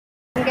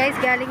Guys,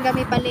 galing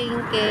kami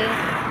palengke.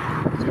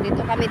 So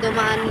dito kami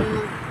dumaan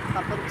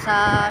papunta sa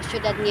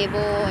Ciudad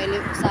Nuevo,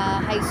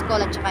 sa high school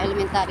at saka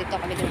elementary. Dito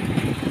kami doon.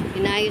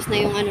 Inayos na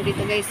yung ano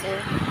dito guys,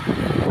 oh.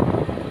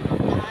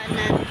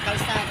 Daanan,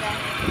 kalsada.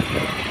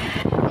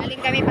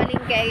 Galing kami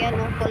palengke, ayan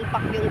oh, full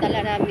pack yung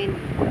dala namin.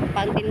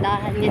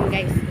 Pangtindahan yan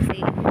guys,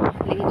 kasi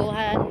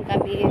lingguhan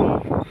kami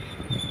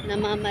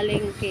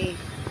namamalengke.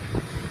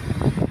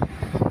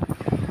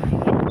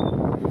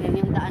 Yan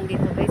yung daan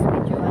dito guys,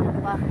 medyo ano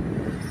pa,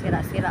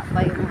 sira-sira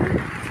pa yung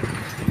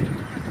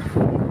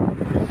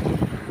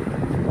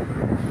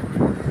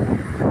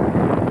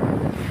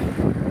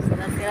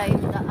sira-sira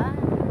yung daan.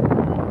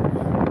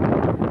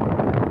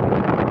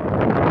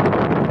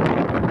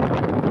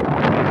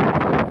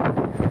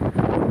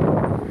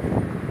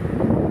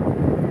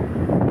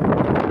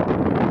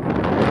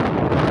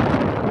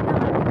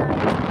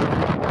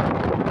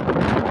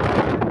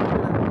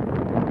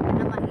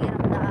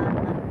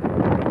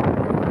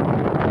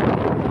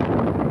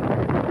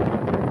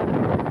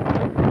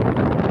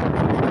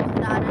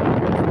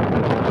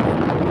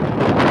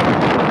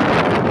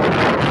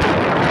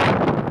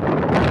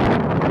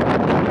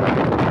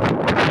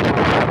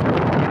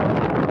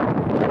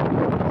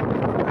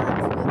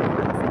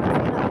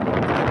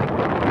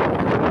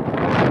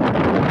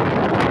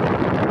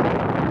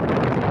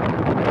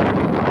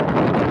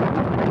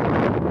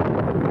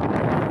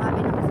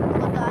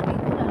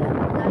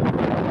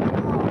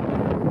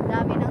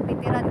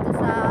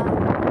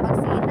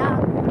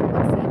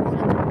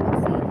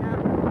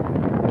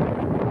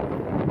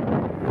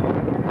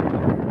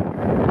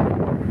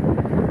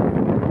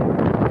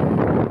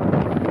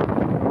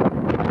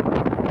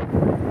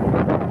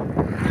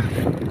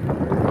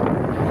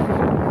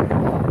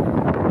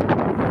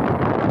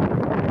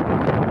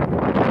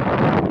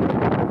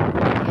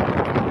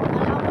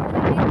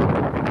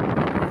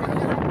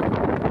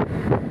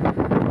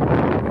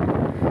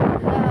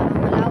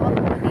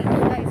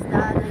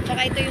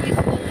 Ito yung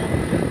school.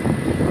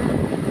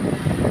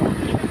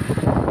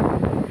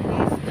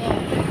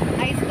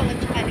 High school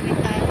at saka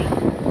elementary.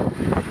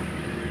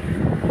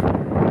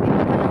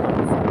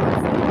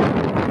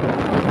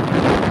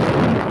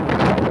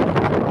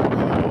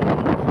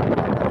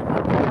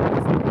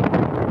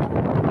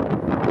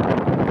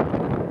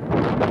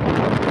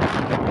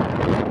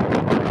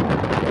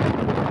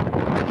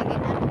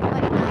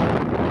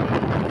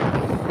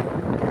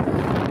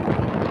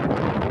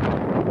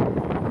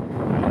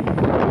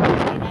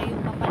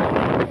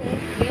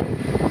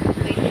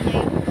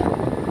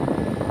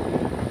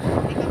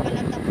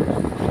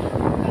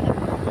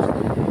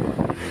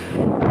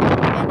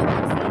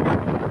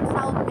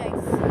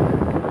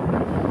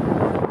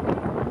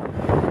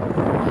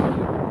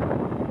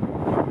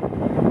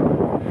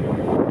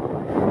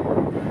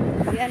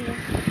 Yan o.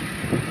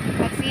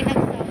 Pagsinag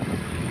sa.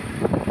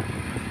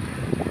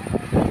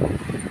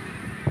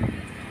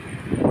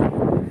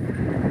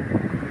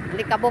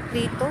 Likabok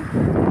dito.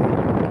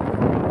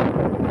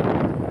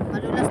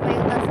 Malulas pa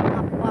yung tas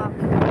mga puwak.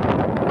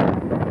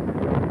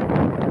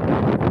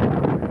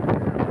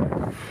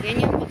 Yan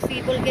yung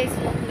pagsibol guys.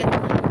 Ang ganda.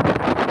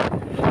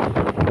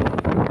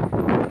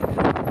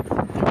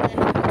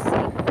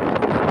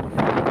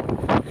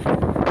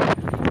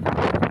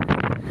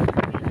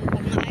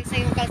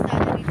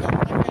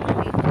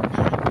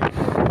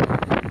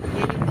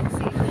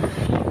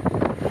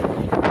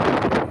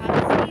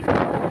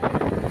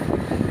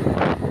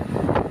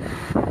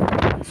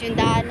 Yung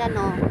daanan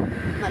no,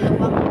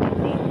 maluwang din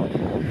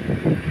dito.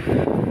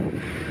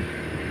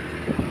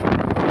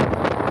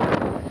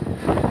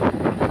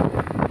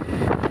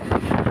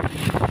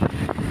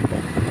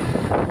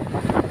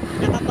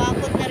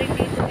 Nakabakot na rin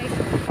dito guys.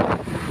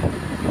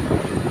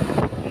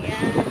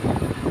 Ayan.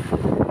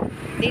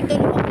 Dito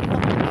lumaki pa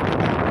po dito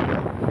dati.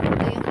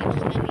 Ito yung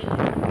inuna nila.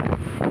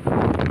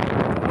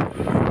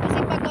 Kasi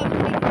pag kami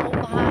dito,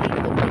 bahain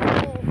ko dito.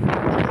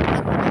 Walang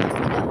nagpunas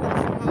sa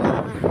mga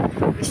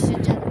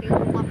estudyante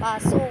yung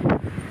pasok.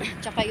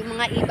 Tsaka yung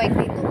mga e-bike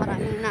dito,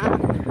 maraming na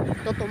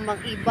tutumbang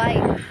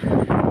e-bike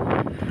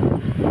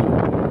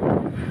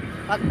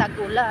pag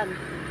tag-ulan.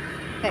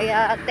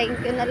 Kaya thank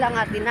you na lang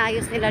at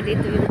inayos nila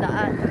dito yung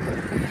daan.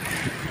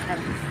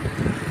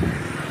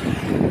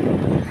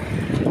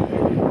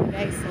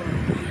 Guys, so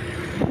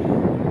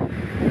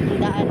yung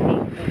daan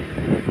dito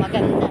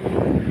maganda na.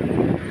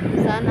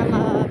 Sana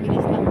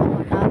mabilis lang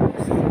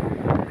matapos.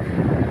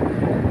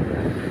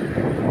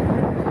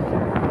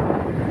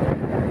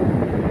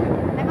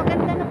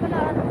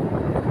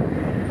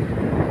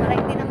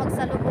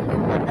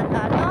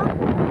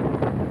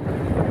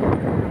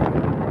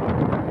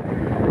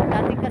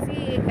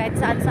 Kahit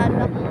saan-saan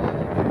lang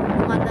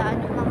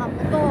dumadaan yung mga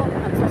motor,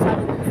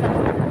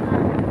 nagsasalubong-salubong na.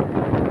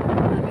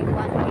 Laging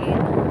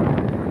 1-8.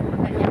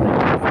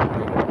 Kanya-kanya.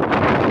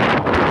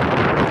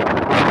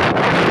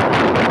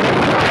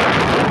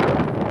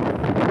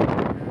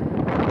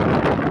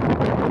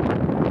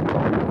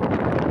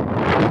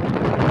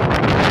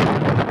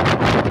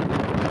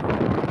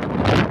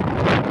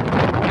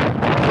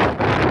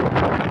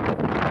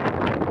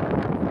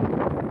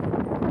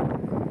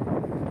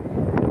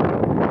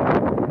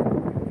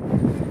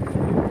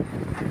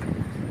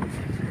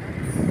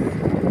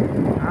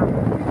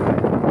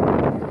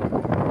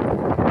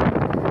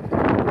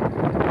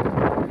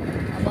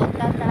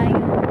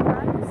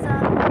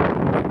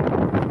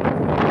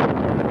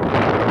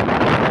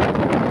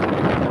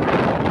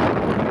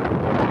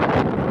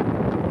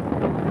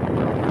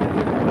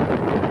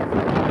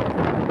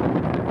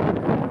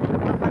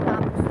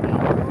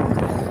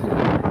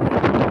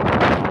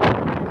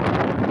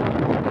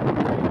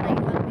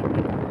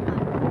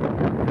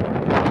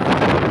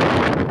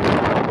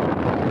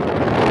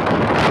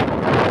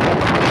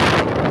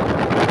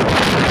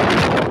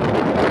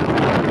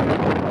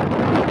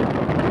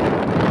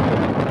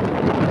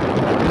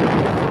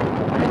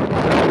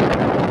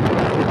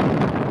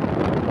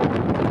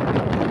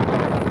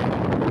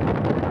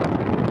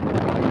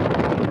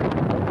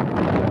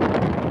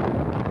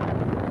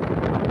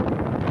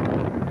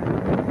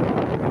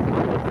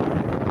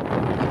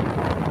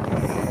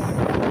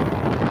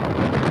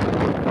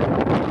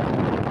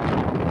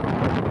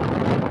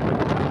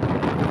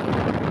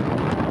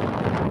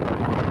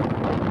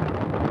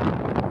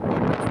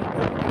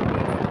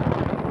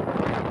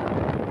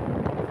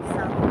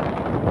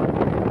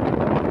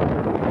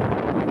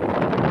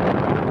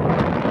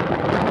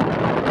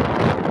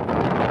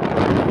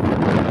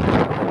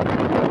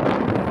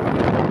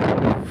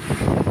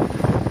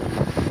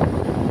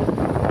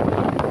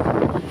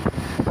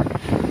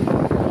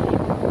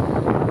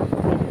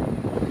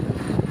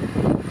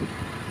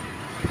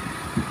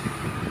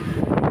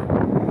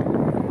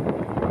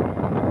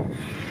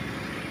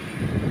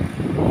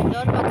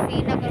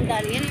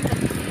 Yan yung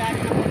daan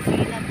ng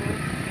Pagsinag.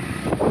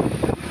 Oh.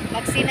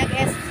 Pagsinag